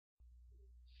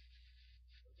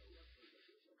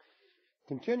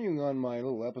Continuing on my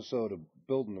little episode of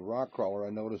building the rock crawler,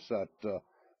 I noticed that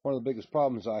one of the biggest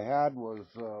problems I had was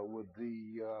with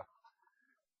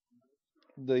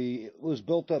it was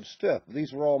built up stiff.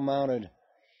 These were all mounted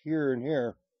here and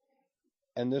here,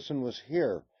 and this one was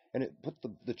here, and it put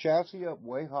the chassis up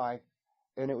way high,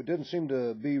 and it didn't seem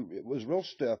to be. It was real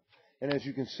stiff, and as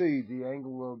you can see, the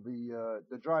angle of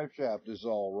the drive shaft is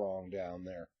all wrong down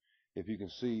there. If you can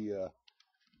see,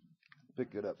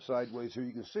 pick it up sideways here,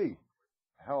 you can see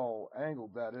how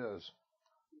angled that is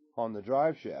on the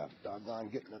drive shaft.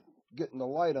 Doggone, getting the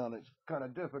light on it's kind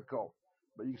of difficult,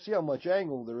 but you can see how much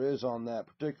angle there is on that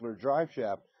particular drive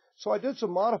shaft. So I did some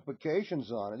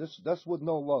modifications on it. That's with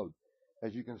no load.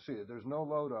 As you can see, there's no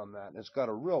load on that, and it's got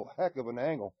a real heck of an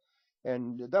angle,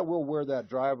 and that will wear that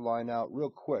drive line out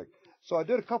real quick. So I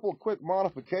did a couple of quick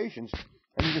modifications,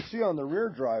 and you can see on the rear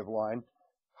drive line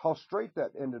how straight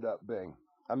that ended up being.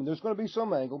 I mean, there's going to be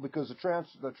some angle because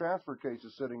the transfer case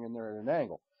is sitting in there at an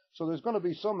angle. So there's going to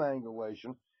be some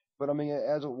angulation. But, I mean,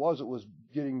 as it was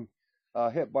getting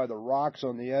hit by the rocks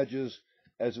on the edges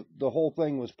as the whole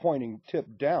thing was pointing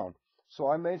tipped down. So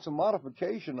I made some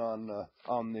modification on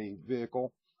the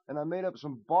vehicle, and I made up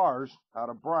some bars out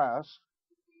of brass.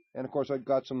 And, of course, I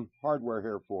got some hardware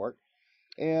here for it.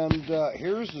 And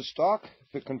here's the stock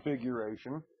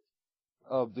configuration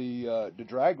of the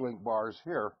drag link bars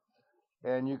here.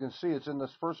 And you can see it's in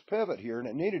this first pivot here, and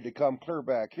it needed to come clear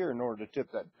back here in order to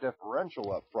tip that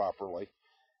differential up properly.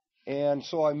 And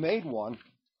so I made one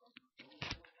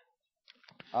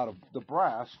out of the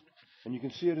brass, and you can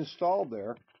see it installed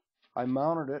there. I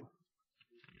mounted it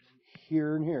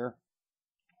here and here,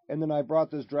 and then I brought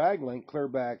this drag link clear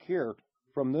back here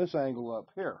from this angle up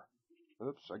here.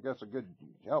 Oops, I guess a good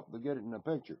help to get it in the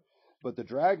picture. But the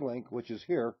drag link, which is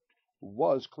here,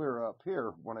 was clear up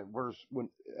here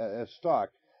as stock.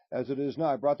 As it is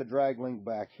now, I brought the drag link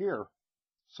back here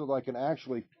so that I can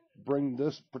actually bring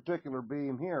this particular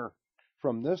beam here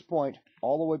from this point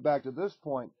all the way back to this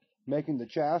point, making the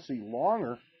chassis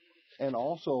longer and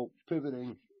also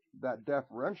pivoting that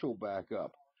differential back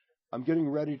up. I'm getting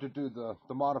ready to do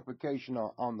the modification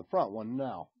on the front one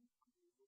now.